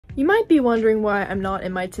You might be wondering why I'm not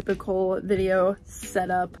in my typical video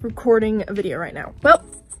setup recording a video right now. Well,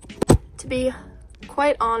 to be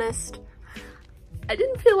quite honest, I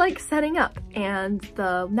didn't feel like setting up, and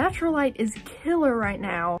the natural light is killer right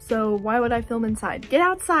now, so why would I film inside? Get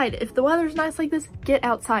outside. If the weather's nice like this, get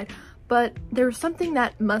outside. But there's something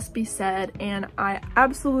that must be said, and I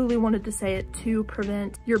absolutely wanted to say it to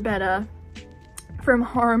prevent your Betta from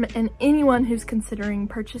harm and anyone who's considering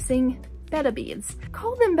purchasing Betta beads.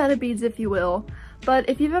 Call them Betta beads if you will, but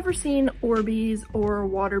if you've ever seen Orbeez or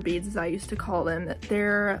water beads as I used to call them,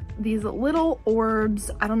 they're these little orbs.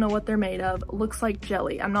 I don't know what they're made of. Looks like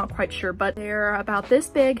jelly. I'm not quite sure, but they're about this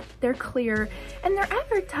big, they're clear, and they're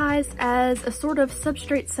advertised as a sort of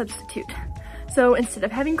substrate substitute. So instead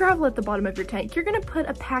of having gravel at the bottom of your tank, you're gonna put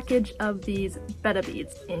a package of these Betta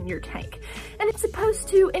beads in your tank. And it's supposed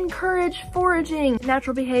to encourage foraging,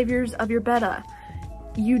 natural behaviors of your Betta.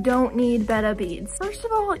 You don't need Betta beads. First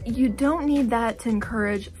of all, you don't need that to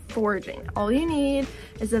encourage foraging. All you need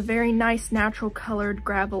is a very nice natural colored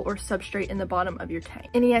gravel or substrate in the bottom of your tank.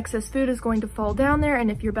 Any excess food is going to fall down there,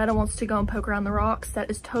 and if your Betta wants to go and poke around the rocks,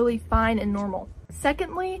 that is totally fine and normal.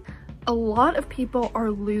 Secondly, a lot of people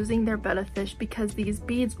are losing their Betta fish because these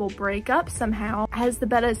beads will break up somehow as the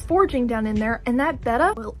Betta is foraging down in there, and that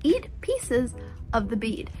Betta will eat pieces of the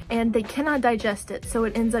bead and they cannot digest it, so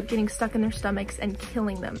it ends up getting stuck in their stomachs and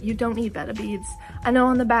killing them. You don't need Betta beads. I know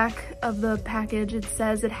on the back of the package it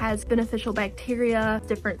says it has beneficial bacteria,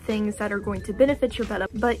 different things that are going to benefit your Betta,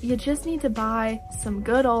 but you just need to buy some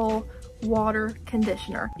good old water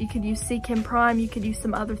conditioner. You could use Sea Chem Prime, you could use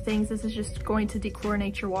some other things. This is just going to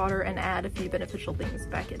dechlorinate your water and add a few beneficial things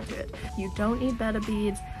back into it. You don't need Betta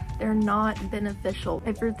beads. They're not beneficial.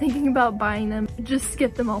 If you're thinking about buying them, just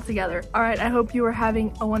skip them altogether. All right, I hope you are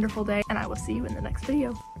having a wonderful day, and I will see you in the next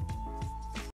video.